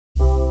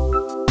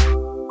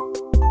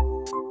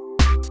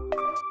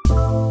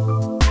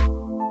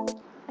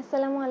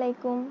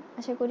আলাইকুম।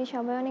 আশা করি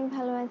সবাই অনেক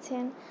ভালো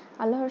আছেন।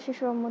 আল্লাহর অশেষ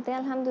রহমতে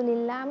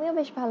আলহামদুলিল্লাহ আমিও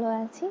বেশ ভালো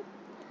আছি।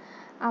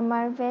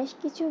 আমার বেশ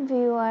কিছু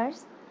ভিউয়ার্স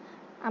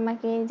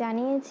আমাকে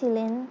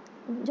জানিয়েছিলেন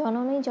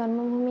জননী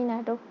জন্মভূমি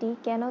নাটকটি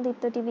কেন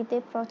দীপ্ত টিভিতে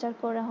প্রচার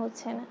করা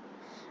হচ্ছে না।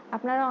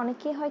 আপনারা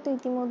অনেকেই হয়তো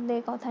ইতিমধ্যে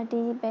কথাটি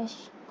বেশ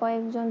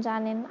কয়েকজন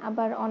জানেন,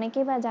 আবার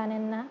অনেকেই বা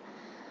জানেন না।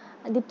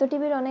 দীপ্ত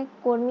টিভির অনেক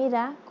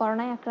কর্মীরা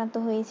করোনায় আক্রান্ত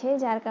হয়েছে,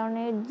 যার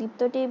কারণে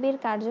দীপ্ত টিভির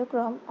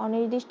কার্যক্রম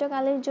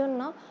অনির্দিষ্টকালের জন্য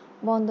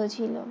বন্ধ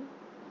ছিল।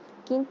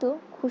 কিন্তু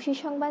খুশির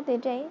সংবাদ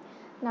এটাই,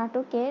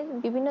 নাটকের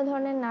বিভিন্ন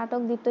ধরনের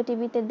নাটক দীপ্ত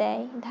টিভিতে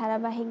দেয়,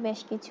 ধারাবাহিক বেশ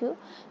কিছু।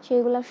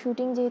 সেগুলোর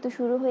শুটিং যেহেতু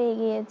শুরু হয়ে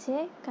গিয়েছে,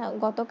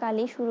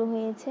 গতকালই শুরু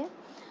হয়েছে,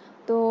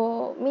 তো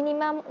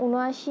মিনিমাম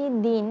 ৭৯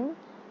 দিন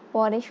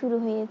পরে শুরু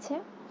হয়েছে।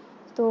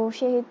 তো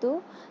সেহেতু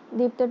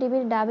দীপ্ত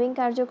টিভির ডাবিং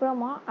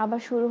কার্যক্রমও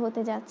আবার শুরু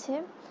হতে যাচ্ছে।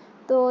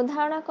 তো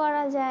ধারণা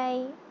করা যায়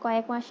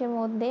কয়েক মাসের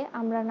মধ্যে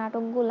আমরা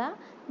নাটকগুলা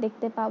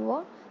দেখতে পাবো,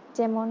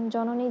 যেমন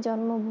জননী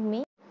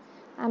জন্মভূমি।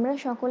 আমরা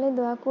সকলে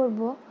দোয়া করব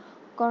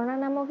করোনা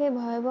নামক এই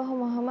ভয়াবহ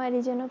মহামারী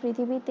যেন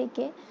পৃথিবী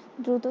থেকে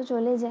দ্রুত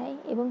চলে যায়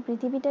এবং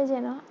পৃথিবীটা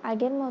যেন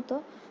আগের মতো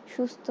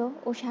সুস্থ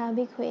ও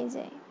স্বাভাবিক হয়ে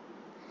যায়।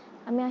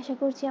 আমি আশা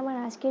করছি আমার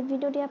আজকের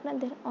ভিডিওটি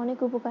আপনাদের অনেক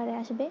উপকারে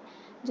আসবে।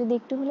 যদি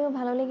একটু হলেও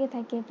ভালো লেগে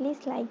থাকে প্লিজ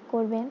লাইক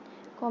করবেন,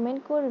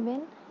 কমেন্ট করবেন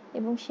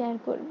এবং শেয়ার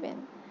করবেন।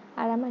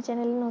 আর আমার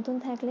চ্যানেলে নতুন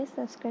থাকলে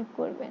সাবস্ক্রাইব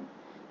করবেন।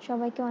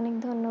 সবাইকে অনেক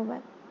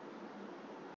ধন্যবাদ।